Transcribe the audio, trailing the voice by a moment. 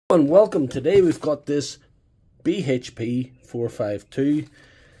And welcome. Today we've got this BHP452.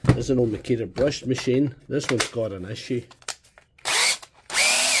 This is an old Makita brush machine. This one's got an issue.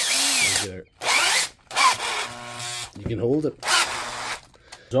 There. You can hold it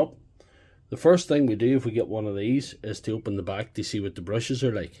up. The first thing we do if we get one of these is to open the back to see what the brushes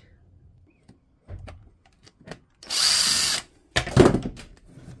are like.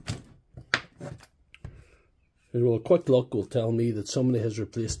 Well, a quick look will tell me that somebody has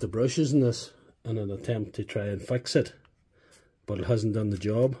replaced the brushes in this in an attempt to try and fix it, but it hasn't done the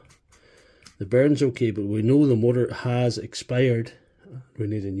job. The bearing's okay, but we know the motor has expired. We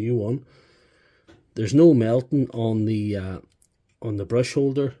need a new one. There's no melting on the brush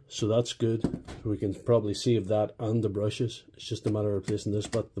holder, so that's good. We can probably save that and the brushes. It's just a matter of replacing this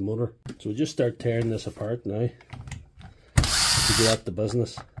but the motor. So we'll just start tearing this apart now to get at the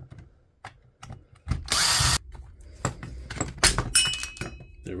business.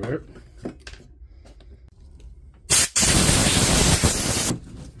 There we are.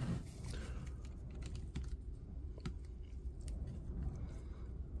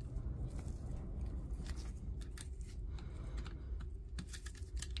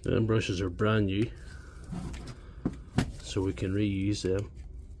 The brushes are brand new, so we can reuse them.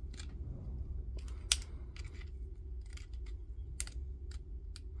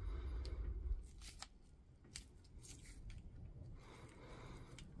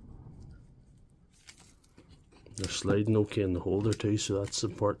 They're sliding okay in the holder too, so that's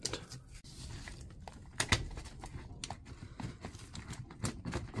important.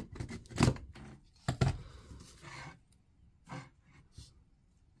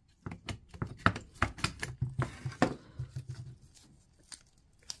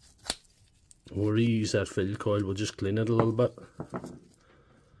 We'll reuse that fill coil, we'll just clean it a little bit.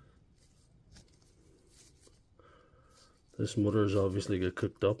 This motor has obviously got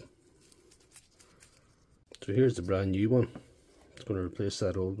cooked up. So here's the brand new one. It's going to replace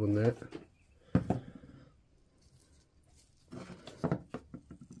that old one there.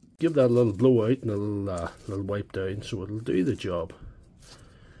 Give that a little blow out and a little wipe down, so it'll do the job.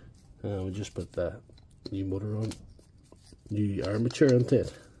 We'll just put the new motor on, new armature into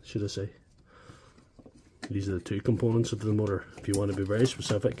it, should I say. These are the two components of the motor, if you want to be very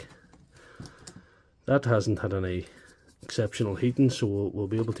specific. That hasn't had any exceptional heating, so we'll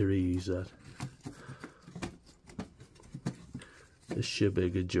be able to reuse that. This should be a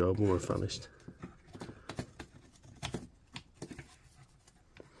good job when we're finished.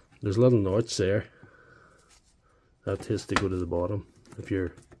 There's little knots there. That has to go to the bottom if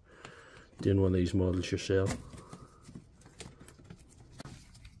you're doing one of these models yourself.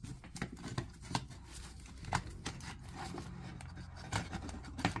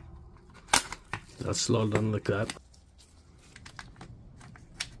 That's slotted in like that.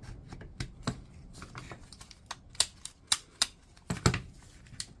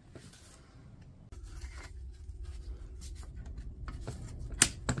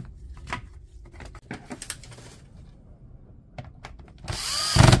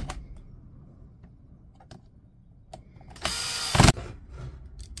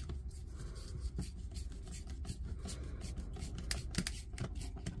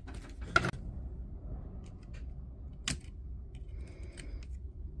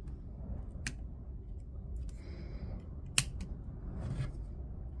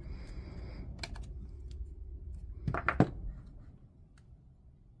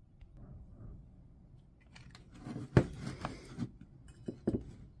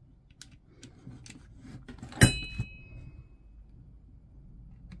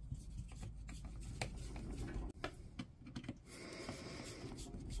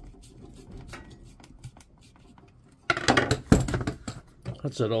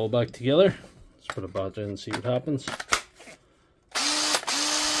 That's it all back together. Let's put a battery in and see what happens.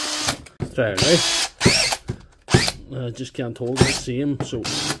 Try it now. I just can't hold it the same, so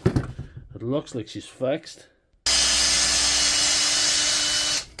it looks like she's fixed.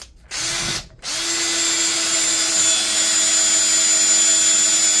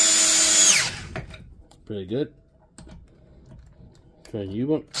 Pretty good. Try a new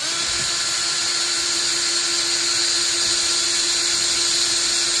one.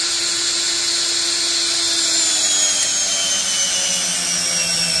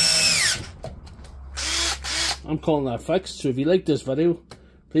 I'm calling that fixed. So if you like this video,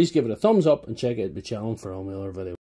 please give it a thumbs up and check out the channel for all my other videos.